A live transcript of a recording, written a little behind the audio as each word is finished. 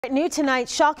New tonight,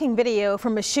 shocking video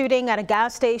from a shooting at a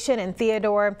gas station in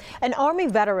Theodore. An Army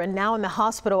veteran now in the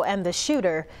hospital, and the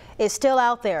shooter is still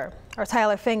out there. Our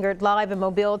Tyler Fingert live in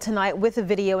Mobile tonight with the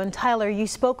video. And Tyler, you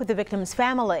spoke with the victim's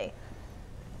family.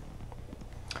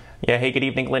 Yeah, hey, good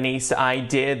evening, Lenice. I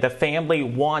did. The family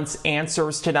wants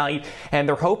answers tonight, and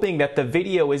they're hoping that the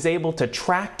video is able to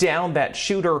track down that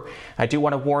shooter. I do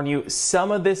want to warn you,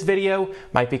 some of this video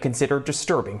might be considered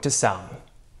disturbing to some.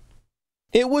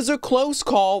 It was a close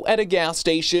call at a gas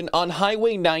station on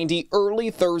Highway 90 early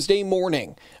Thursday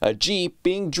morning. A Jeep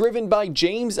being driven by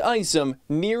James Isom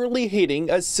nearly hitting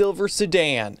a silver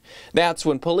sedan. That's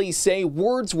when police say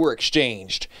words were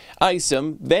exchanged.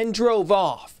 Isom then drove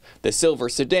off, the silver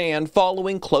sedan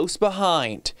following close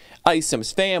behind.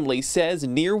 Isom's family says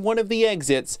near one of the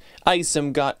exits,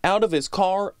 Isom got out of his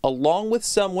car along with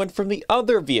someone from the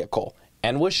other vehicle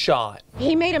and was shot.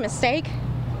 He made a mistake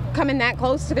coming that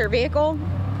close to their vehicle.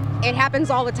 It happens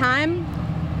all the time.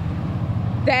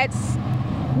 That's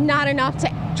not enough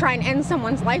to try and end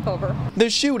someone's life over. The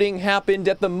shooting happened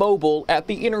at the Mobile at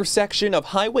the intersection of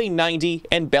Highway 90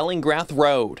 and Bellingrath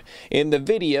Road. In the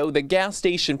video the gas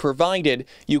station provided,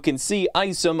 you can see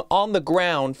Isom on the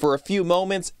ground for a few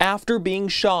moments after being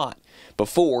shot,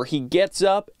 before he gets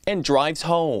up and drives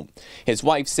home. His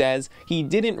wife says he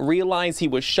didn't realize he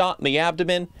was shot in the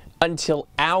abdomen until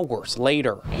hours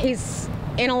later. He's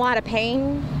in a lot of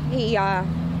pain. The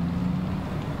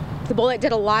bullet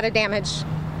did a lot of damage.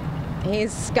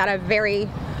 He's got a very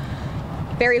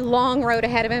long road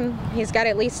ahead of him. He's got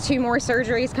at least 2 more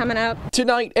surgeries coming up.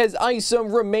 Tonight, as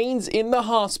Isom remains in the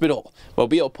hospital,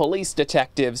 Mobile police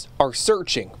detectives are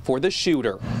searching for the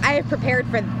shooter. I have prepared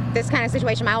for this kind of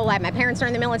situation my whole life. My parents are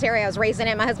in the military. I was raised in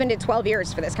it. My husband did 12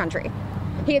 years for this country.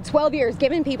 He had 12 years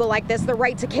giving people like this the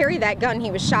right to carry that gun he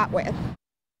was shot with.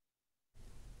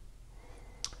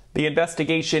 The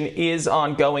investigation is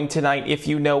ongoing tonight. If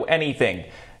you know anything,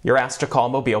 you're asked to call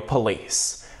Mobile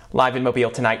Police. Live in Mobile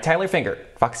tonight, Tyler Fingert,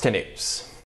 Fox 10 News.